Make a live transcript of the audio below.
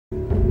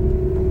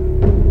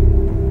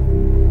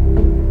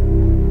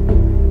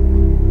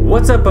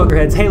What's up,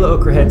 Okraheads? Halo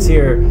Okraheads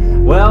here.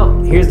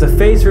 Well, here's the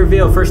face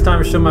reveal. First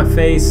time to show my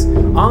face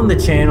on the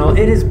channel.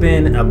 It has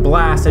been a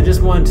blast. I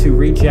just wanted to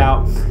reach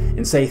out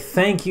and say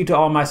thank you to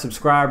all my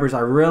subscribers.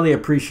 I really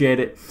appreciate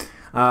it.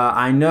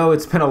 I know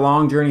it's been a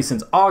long journey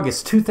since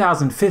August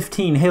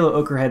 2015.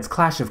 Halo Okraheads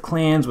Clash of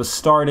Clans was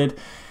started,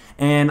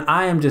 and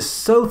I am just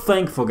so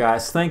thankful,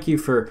 guys. Thank you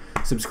for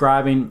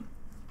subscribing.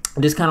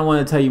 I just kind of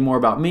wanted to tell you more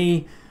about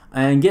me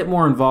and get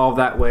more involved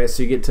that way,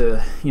 so you get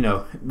to, you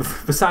know,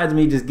 besides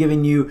me just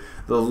giving you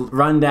the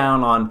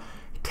rundown on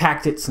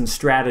tactics and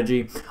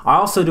strategy, I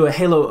also do a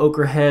Halo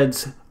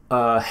Okraheads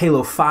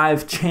Halo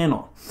 5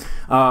 channel.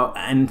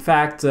 In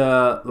fact,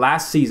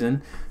 last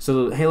season,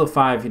 so Halo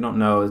 5, if you don't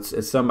know,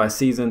 it's done by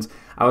seasons,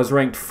 I was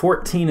ranked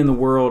 14 in the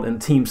world in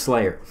Team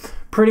Slayer.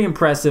 Pretty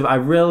impressive. I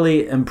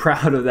really am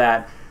proud of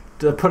that.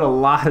 To put a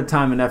lot of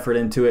time and effort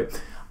into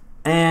it.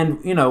 And,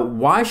 you know,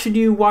 why should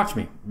you watch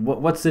me?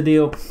 What's the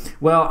deal?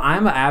 Well,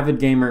 I'm an avid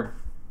gamer.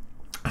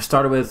 I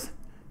started with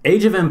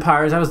Age of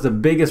Empires. That was the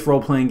biggest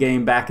role-playing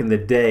game back in the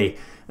day.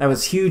 That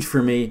was huge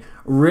for me.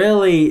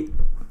 Really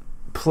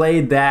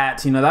played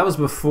that. You know, that was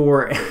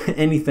before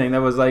anything.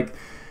 That was like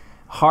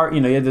hard.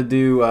 You know, you had to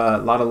do a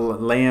lot of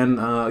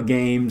LAN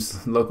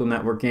games, local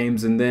network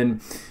games. And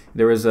then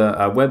there was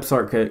a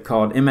website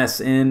called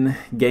MSN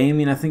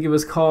Gaming, I think it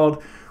was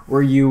called,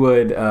 where you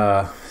would,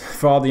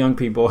 for all the young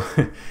people,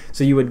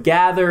 so you would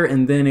gather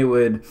and then it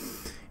would,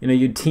 you know,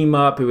 you'd team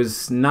up. It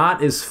was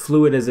not as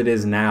fluid as it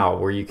is now,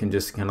 where you can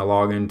just kind of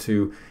log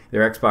into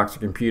their Xbox or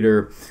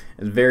computer.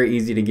 It's very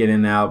easy to get in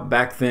and out.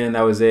 Back then,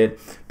 that was it.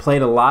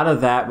 Played a lot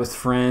of that with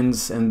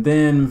friends, and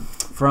then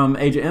from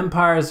Age of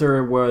Empires,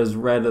 there was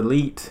Red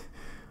Alert,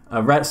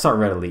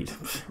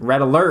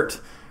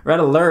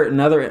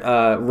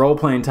 another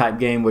role-playing type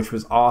game, which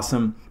was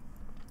awesome.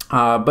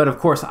 But of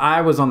course,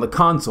 I was on the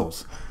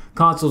consoles.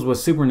 Consoles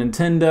was Super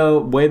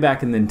Nintendo, way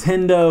back in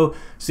Nintendo,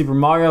 Super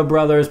Mario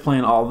Brothers,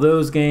 playing all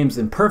those games.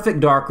 And Perfect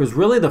Dark was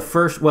really the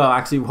first, well,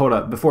 actually, hold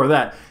up, before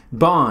that,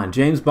 Bond,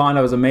 James Bond.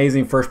 That was an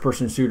amazing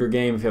first-person shooter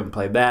game if you haven't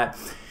played that.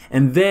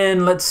 And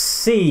then, let's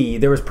see,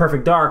 there was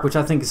Perfect Dark, which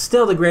I think is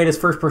still the greatest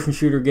first-person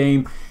shooter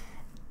game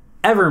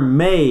ever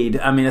made.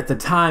 I mean, at the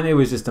time, it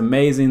was just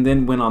amazing.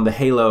 Then went on to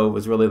Halo,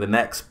 was really the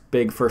next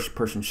big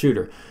first-person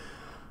shooter.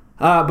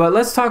 But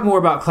let's talk more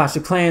about Clash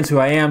of Clans, who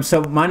I am.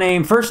 So my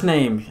name, first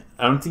name,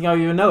 I don't think y'all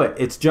even know it.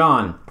 It's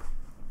John.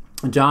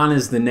 John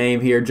is the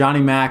name here.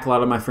 Johnny Mac, a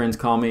lot of my friends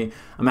call me.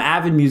 I'm an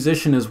avid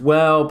musician as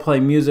well,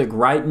 play music,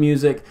 write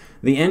music.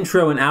 The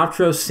intro and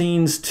outro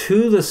scenes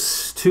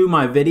to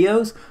my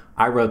videos,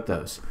 I wrote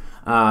those.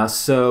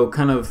 So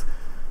kind of,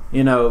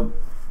 you know,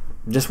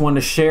 just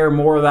wanted to share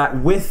more of that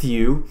with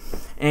you.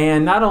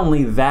 And not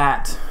only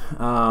that,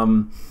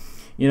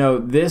 you know,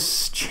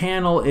 this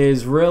channel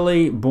is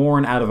really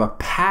born out of a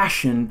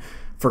passion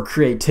for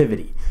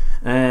creativity.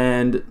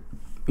 And,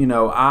 you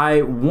know,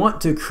 I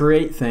want to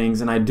create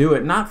things, and I do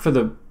it not for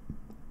the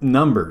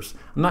numbers.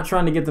 I'm not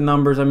trying to get the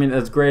numbers. I mean,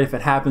 that's great if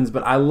it happens,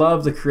 but I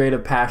love the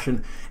creative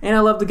passion, and I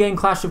love the game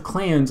Clash of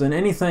Clans and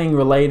anything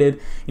related.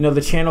 You know, the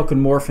channel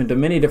can morph into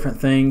many different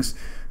things.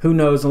 Who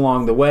knows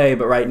along the way,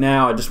 but right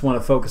now I just want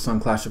to focus on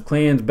Clash of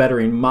Clans,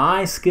 bettering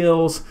my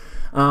skills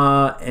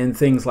and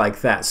things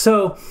like that.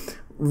 So,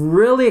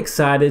 really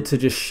excited to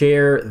just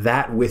share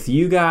that with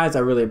you guys. I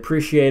really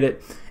appreciate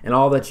it and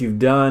all that you've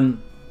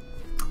done.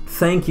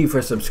 Thank you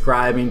for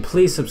subscribing.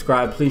 Please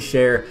subscribe, please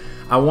share.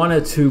 I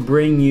wanted to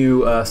bring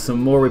you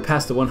some more. We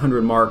passed the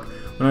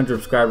 100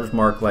 subscribers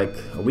mark like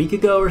a week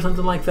ago or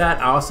something like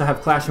that. I also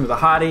have Clashing with a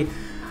Hottie.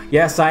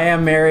 Yes, I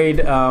am married,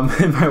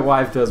 and my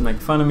wife does make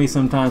fun of me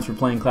sometimes for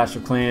playing Clash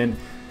of Clans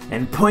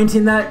and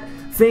pointing that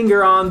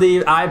finger on the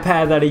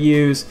iPad that I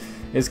use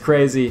is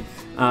crazy.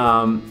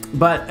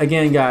 But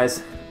again,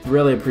 guys,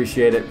 really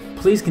appreciate it.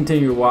 Please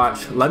continue to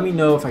watch. Let me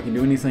know if I can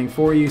do anything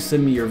for you.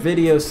 Send me your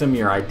videos, send me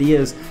your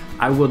ideas.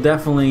 I will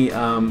definitely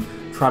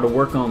try to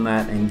work on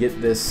that and get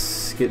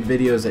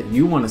videos that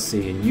you want to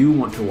see and you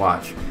want to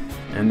watch.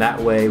 And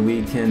that way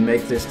we can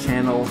make this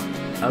channel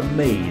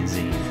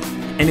amazing.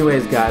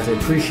 Anyways, guys, I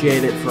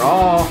appreciate it for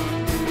all.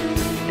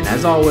 And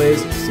as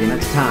always, see you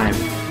next time.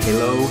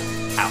 Halo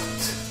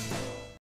out.